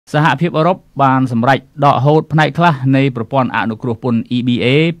សហភាពអឺរ៉ុបបានសម្រេចដកហូតផ្នែកខ្លះនៃប្រព័ន្ធអនុគ្រោះពន្ធ EBA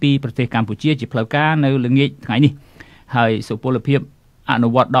ពីប្រទេសកម្ពុជាជាផ្លូវការនៅល្ងាចថ្ងៃនេះហើយសុពលភាពអនុ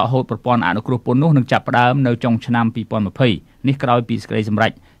វត្តដកហូតប្រព័ន្ធអនុគ្រោះពន្ធនោះនឹងចាប់ផ្ដើមនៅចុងឆ្នាំ2020នេះក្រោយពីសេចក្តីសម្រេ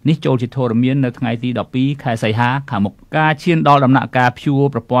ចនេះចូលជាធរមាននៅថ្ងៃទី12ខែសីហាខាងមុខការឈានដល់ដំណាក់កាលព្យួរ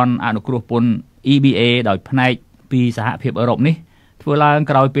ប្រព័ន្ធអនុគ្រោះពន្ធ EBA ដោយផ្នែកពីសហភាពអឺរ៉ុបនេះធ្វើឡើង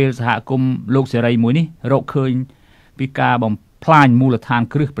ក្រោយពេលសហគមន៍លោកសេរីមួយនេះរកឃើញពីការបំផ្លាញមូលដ្ឋាន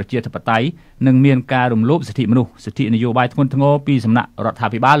គ្រឹះប្រជាធិបតេយ្យនិងមានការរំលោភសិទ្ធិមនុស្សសិទ្ធិនយោបាយធ្ងន់ធ្ងរពីសំណាក់រដ្ឋា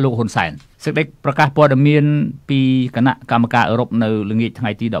ភិបាលលោកហ៊ុនសែនសេចក្តីប្រកាសព័ត៌មានពីគណៈកម្មការអឺរ៉ុបនៅល្ងាចថ្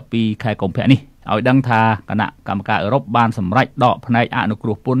ងៃទី12ខែកុម្ភៈនេះឲ្យដឹងថាគណៈកម្មការអឺរ៉ុបបានសម្រេចដកផ្នែកអនុគ្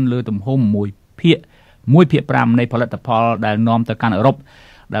រោះពន្ធលើទំហំ1ភាគ5នៃផលិតផលដែលនាំទៅកាន់អឺរ៉ុប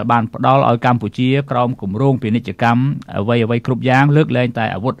ដែលបានផ្ដល់ឲ្យកម្ពុជាក្រោមគម្រោងពាណិជ្ជកម្មអ្វីគ្រប់យ៉ាងលើកលែងតែ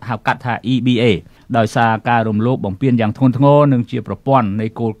អាវុធហៅកាត់ថា EBA ដោយសារការរំលោភបំពានយ៉ាងធ្ងន់ធ្ងរនិងជាប្រព័ន្ធនៃ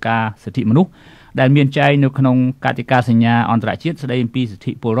គោលការណ៍សិទ្ធិមនុស្សដែលមានចែងនៅក្នុងកតិកាសញ្ញាអន្តរជាតិស្តីពីសិទ្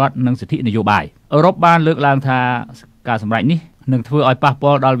ធិពលរដ្ឋនិងសិទ្ធិនយោបាយអឺរ៉ុបបានលើកឡើងថាការសម្រេចនេះនឹងធ្វើឲ្យប៉ះ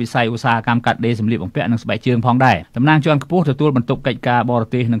ពាល់ដល់វិស័យឧស្សាហកម្មកាត់ដេរសម្លៀកបំពាក់និងស្បែកជើងផងដែរតំណាងជាន់ខ្ពស់ទទួលបន្ទុកកិច្ចការបរ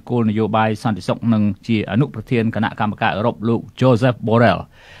ទេសនិងគោលនយោបាយសន្តិសុខនិងជាអនុប្រធានគណៈកម្មការអឺរ៉ុបលោក Joseph Borrell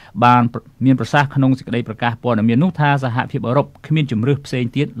បានមានប្រសាសន៍ក្នុងសេចក្តីប្រកាសព័ត៌មាននោះថាសហភាពអឺរ៉ុបគ្មានជំរឿសផ្សេង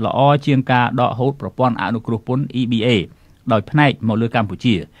ទៀតល្អជាងការដកហូតប្រព័ន្ធអនុគ្រោះពន្ធ EBA ដោយផ្នែកមកលើកម្ពុ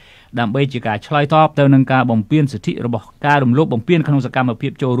ជាដើម្បីជាការឆ្លើយតបទៅនឹងការបំពានសិទ្ធិរបស់ការរំលោភបំពានក្នុងសកម្មភា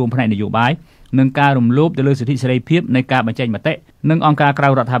ពចូលរួមផ្នែកនយោបាយនិងការរំលោភទៅលើសិទ្ធិសេរីភាពនៃការបញ្ចេញមតិនិងអង្គការក្រៅ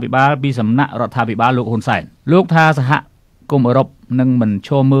រដ្ឋាភិបាលពីសំណាក់រដ្ឋាភិបាលលោកហ៊ុនសែនលោកថាសហគមន៍អឺរ៉ុបនឹងមិនឈ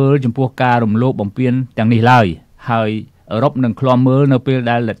រមើលចំពោះការរំលោភបំពានទាំងនេះឡើយហើយអឺរ៉ុបនឹងឃ្លាំមើលនៅពេល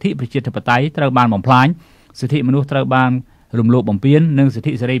ដែលលទ្ធិប្រជាធិបតេយ្យត្រូវបានបំផ្លាញសិទ្ធិមនុស្សត្រូវបានរំលោភបំពាននិងសិទ្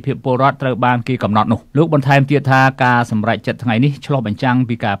ធិសេរីភាពពលរដ្ឋត្រូវបានគេកំណត់នោះលោកបន្ថែមទៀតថាការសម្រេចចិត្តថ្ងៃនេះឆ្លុះបញ្ចាំង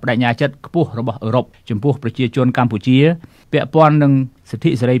ពីការបដិញ្ញាចិត្តខ្ពស់របស់អឺរ៉ុបចំពោះប្រជាជនកម្ពុជាពាក់ព័ន្ធនឹងសិទ្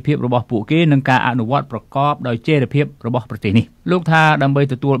ធិសេរីភាពរបស់ពួកគេនិងការអនុវត្តប្រកបដោយចីរភាពរបស់ប្រទេសនេះលោកថាដើម្បី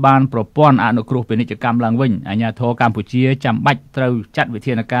ទទួលបានប្រព័ន្ធអនុគ្រោះពាណិជ្ជកម្មឡើងវិញអាជ្ញាធរកម្ពុជាចាំបាច់ត្រូវចាត់វិ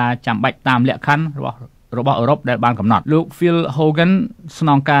ធានការចាំបាច់តាមលក្ខខណ្ឌរបស់អឺរ៉ុបដែលបានកំណត់លោក Phil Hogan ស្ន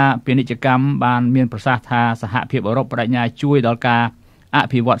ងការពាណិជ្ជកម្មបានមានប្រសាសន៍ថាសហភាពអឺរ៉ុបបដិញ្ញាជួយដល់ការអ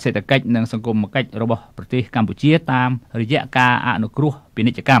ភិវឌ្ឍសេដ្ឋកិច្ចនិងសង្គមគិច្ចរបស់ប្រទេសកម្ពុជាតាមរយៈការអនុគ្រោះពា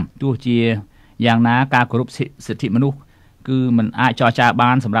ណិជ្ជកម្មទោះជាយ៉ាងណាការគោរពសិទ្ធិមនុស្សគឺមិនអាចចរចា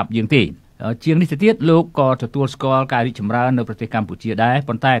បានសម្រាប់យើងទេជាងនេះទៅទៀតលោកក៏ទទួលស្គាល់ការរីកចម្រើននៅប្រទេសកម្ពុជាដែរ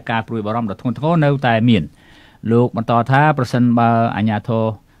ប៉ុន្តែការព្រួយបារម្ភដ៏ធ្ងន់ធ្ងរនៅតែមានលោកបន្តថាប្រសិនបើអាជ្ញាធរ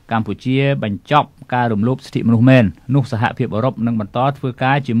កម្ពុជាបញ្ចប់ការរំលោភសិទ្ធិមនុស្សមែននោះសហភាពអឺរ៉ុបនឹងបន្តធ្វើ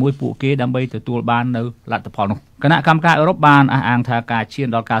ការជាមួយពួកគេដើម្បីទទួលបាននៅលទ្ធផលនោះគណៈកម្មការអឺរ៉ុបបានអះអាងថាការឈាន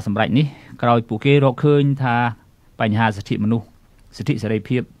ដល់ការសម្រេចនេះក្រោយពួកគេរកឃើញថាបញ្ហាសិទ្ធិមនុស្សសិទ្ធិសេរី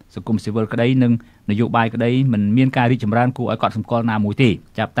ភាពសង្គមស៊ីវិលក្តីនិងនយោបាយក្តីមិនមានការរីកចម្រើនគួរឲ្យកត់សម្គាល់ណាមួយទេ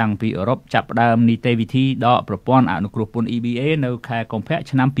ចាប់តាំងពីអឺរ៉ុបចាប់ផ្ដើមនីតិវិធីដកប្រព័ន្ធអនុគ្រោះពន្ធ EBA នៅខែកុម្ភៈ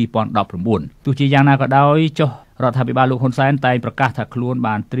ឆ្នាំ2019ទោះជាយ៉ាងណាក៏ដោយចុះរដ្ឋាភិបាលលោកហ៊ុនសែនតែងប្រកាសថាខ្លួន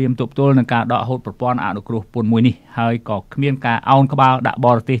បានត្រៀមទប់ទល់នឹងការដកហូតប្រព័ន្ធអនុគ្រោះពន្ធមួយនេះហើយក៏គ្មានការអោនក្បាលដាក់ប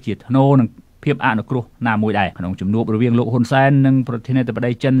រទេសជាថ្នូរនឹងភាពអនុគ្រោះណាមួយដែរក្នុងជំនួបរវាងលោកហ៊ុនសែននិងប្រធានាធិប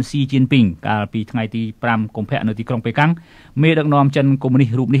តីចិនស៊ីជីនពីងកាលពីថ្ងៃទី5កុម្ភៈនៅទីក្រុងប៉េកាំងមេដឹកនាំចិនកុម្មុយនី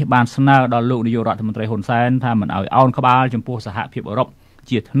សរូបនេះបានស្នើដល់លោកនាយករដ្ឋមន្ត្រីហ៊ុនសែនថាមិនឲ្យអោនក្បាលចំពោះសហភាពអឺរ៉ុប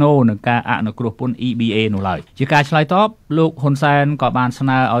ជាថ្នូរនឹងការអនុគ្រោះពន្ធ EBA នោះឡើយជាការឆ្លើយតបលោកហ៊ុនសែនក៏បានស្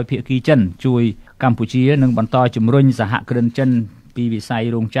នើឲ្យភាគីចិនជួយកម្ពុជានឹងបន្តជំរុញសហគ្រិនចិនពីវិស័យ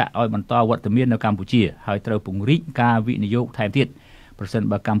រោងចក្រឲ្យបន្តវត្តមាននៅកម្ពុជាហើយត្រូវពង្រីកការវិនិយោគថែមទៀតប្រសិន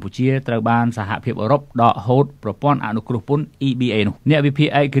បើកម្ពុជាត្រូវបានសហភាពអឺរ៉ុបដកហូតប្រព័ន្ធអនុគ្រោះពន្ធ EBA នោះអ្នកវិភាគ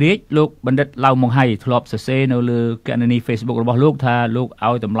ឯករាជ្យលោកបណ្ឌិតឡៅម៉ុងហៃធ្លាប់សរសេរនៅលើគណនី Facebook របស់លោកថាលោក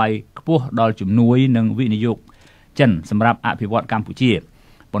ឲ្យតម្លៃខ្ពស់ដល់ជំនួយនិងវិនិយោគចិនសម្រាប់អភិវឌ្ឍកម្ពុជា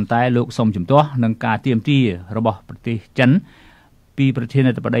ប៉ុន្តែលោកសូមជំទាស់នឹងការទាមទាររបស់ប្រទេសចិនពីប្រធា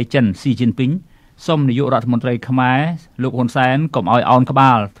នាធិបតីចិនស៊ីជីនពីងសូមនាយករដ្ឋមន្ត្រីខ្មែរលោកហ៊ុនសែនកុំឲ្យអោនក្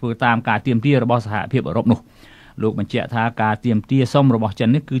បាលធ្វើតាមការទាមទាររបស់សហភាពអឺរ៉ុបនោះលោកបញ្ជាក់ថាការទាមទារសុំរបស់ចិន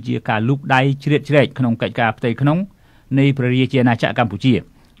នេះគឺជាការលូកដៃជ្រៀតជ្រែកក្នុងកិច្ចការផ្ទៃក្នុងនៃព្រះរាជាណាចក្រកម្ពុជា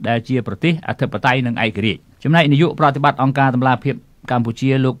ដែលជាប្រទេសអធិបតេយ្យនិងឯករាជ្យចំណែកនាយកប្រតិបត្តិអង្គការតម្លាភាពកម្ពុជា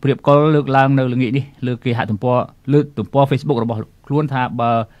លោកព្រៀបកុលលើកឡើងនៅល្ងាចនេះលើគេហទំព័រ Facebook របស់ខ្លួនថា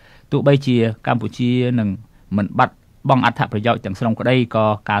បើទោះបីជាកម្ពុជានឹងមិនបាត់បង់អត្ថប្រយោជន៍ទាំងស្រុងក្តីក៏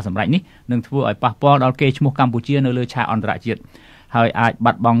ការសម្រេចនេះនឹងធ្វើឲ្យប៉ះពាល់ដល់កេរ្តិ៍ឈ្មោះកម្ពុជានៅលើឆាកអន្តរជាតិហើយអាច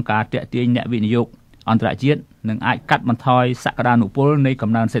បាត់បង់ការទាក់ទាញអ្នកវិនិយោគអន្តរជាតិនិងអាចកាត់បន្ថយសក្តានុពលនៃកំ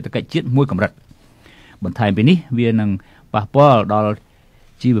ណើនសេដ្ឋកិច្ចជាតិមួយកម្រិតបន្ថែមពីនេះវានឹងប៉ះពាល់ដល់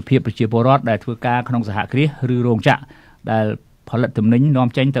ជីវភាពប្រជាពលរដ្ឋដែលធ្វើការក្នុងសហគ្រាសឬរោងចក្រដែល ផលិតទំនិញនាំ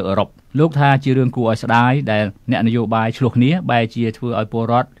ចេញទៅអឺរ៉ុបលោកថាជារឿងគួរឲ្យស្ដាយដែលអ្នកនយោបាយឆ្លោះគ្នាបែរជាធ្វើឲ្យពល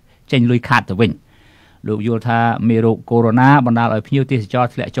រដ្ឋចេញលុយខាតទៅវិញលោកយល់ថាមេរោគកូវីដ -19 បណ្ដាលឲ្យភ្ញៀវទេសចរ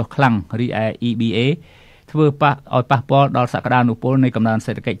ធ្លាក់ចុះខ្លាំងរីឯ EBA ធ្វើឲ្យប៉ះពាល់ដល់សក្តានុពលនៃកំណើន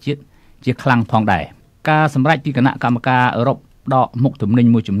សេដ្ឋកិច្ចជាតិជាខ្លាំងផងដែរការសម្រេចពីគណៈកម្មការអឺរ៉ុបដកមុខទំនិញ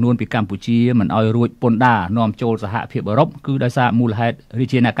មួយចំនួនពីកម្ពុជាមិនឲ្យរួចពន្ធដារនាំចូលសហភាពអឺរ៉ុបគឺដោយសារមូលហេតុរា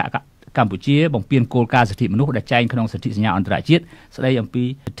ជាណាចក្រកម្ពុជាបំពានគោលការណ៍សិទ្ធិមនុស្សដែលចែងក្នុងសន្ធិសញ្ញាអន្តរជាតិស្ដីអំពី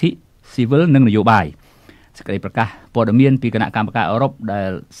សិទ្ធិស៊ីវិលនិងនយោបាយសេចក្តីប្រកាសព័ត៌មានពីគណៈកម្មការអឺរ៉ុបដែល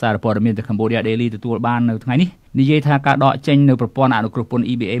សារព័ត៌មាន The Cambodia Daily ទទួលបាននៅថ្ងៃនេះនិយាយថាការដកចេញនៅប្រព័ន្ធអនុគ្រោះពន្ធ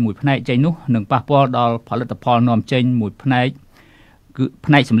EBA មួយផ្នែកចេញនោះនឹងប៉ះពាល់ដល់ផលិតផលនាំចេញមួយផ្នែកគឺ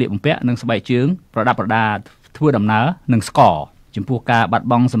ផ្នែកសម្លៀកបំពាក់និងស្បែកជើងប្រដាប់ប្រដាធ្វើដំណើរនិងស្ករចំពោះការបាត់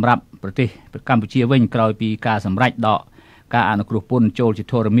បង់សម្រាប់ប្រទេសកម្ពុជាវិញក្រោយពីការសម្រេចដកការអនុគ្រោះពន្ធចូលជា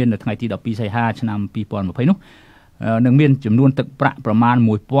ធរមាននៅថ្ងៃទី12សីហាឆ្នាំ2020នោះនឹងមានចំនួនទឹកប្រាក់ប្រមាណ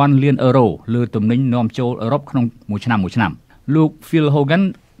 1000 លានអឺរ៉ូលើទំនិញនាំចូលអឺរ៉ុបក្នុងមួយឆ្នាំលោក Phil Hogan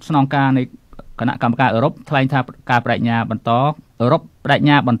ស្នងការនៃគណៈកម្មការអឺរ៉ុបថ្លែងថាការបដិញ្ញាបន្តអឺរ៉ុបបដិញ្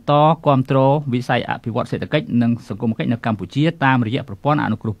ញាបន្តគាំទ្រវិស័យអភិវឌ្ឍសេដ្ឋកិច្ចនិងសង្គមគិច្ចនៅកម្ពុជាតាមរយៈប្រព័ន្ធអ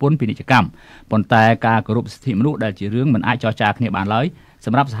នុគ្រោះពន្ធពាណិជ្ជកម្មប៉ុន្តែការគោរពសិទ្ធិមនុស្សដែលជារឿងមិនអាចចរចាគ្នាបានឡើយស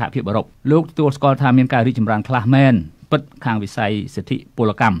ម្រាប់សហភាពអឺរ៉ុបលោកទទួលស្គាល់ថាមានការរីកចម្រើនខ្លះមែនពិតខាងវិស័យសិទ្ធិព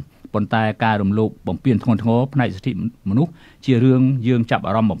លកម្មប៉ុន្តែការរំលោភបំពានធ្ងន់ធ្ងរផ្នែកសិទ្ធិមនុស្សជារឿងយើងចាប់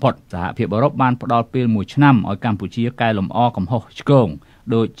អារម្មណ៍បំផុតសហភាពអឺរ៉ុបបានផ្ដល់ពេល1ឆ្នាំឲ្យកម្ពុជាកែលម្អកំហុសឆ្គង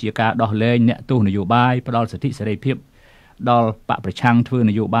ដូចជាការដោះលែងអ្នកទោសនយោបាយផ្ដល់សិទ្ធិសេរីភាពដល់បកប្រឆាំងធ្វើ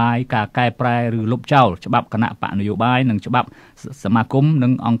នយោបាយការកែប្រែឬលុបចោលច្បាប់គណៈបកនយោបាយនិងច្បាប់សមាគមនិ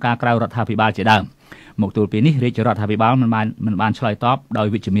ងអង្គការក្រៅរដ្ឋាភិបាលជាដើមមកទល់ពេលនេះរាជរដ្ឋាភិបាលមិនបានឆ្លើយតបដោយ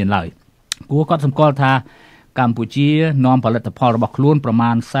វិជ្ជមានឡើយគួរកត់សម្គាល់ថាកម្ពុជានាំផលិតផលរបស់ខ្លួនប្រមា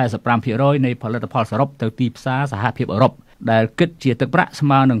ណ 45% នៃផលិតផលសរុបទៅទីផ្សារសហភាពអឺរ៉ុបដែលគិតជាទឹកប្រាក់ស្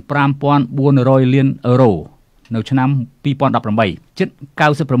មើនឹង 5,400 លានអឺរ៉ូនៅឆ្នាំ2018ជិត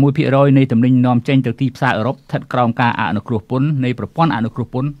 96% នៃទំនិញនាំចេញទៅទីផ្សារអឺរ៉ុបស្ថិតក្រោមការអនុគ្រោះពន្ធនៃប្រព័ន្ធអនុគ្រោះ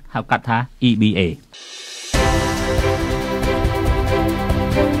ពន្ធហៅកាត់ថា EBA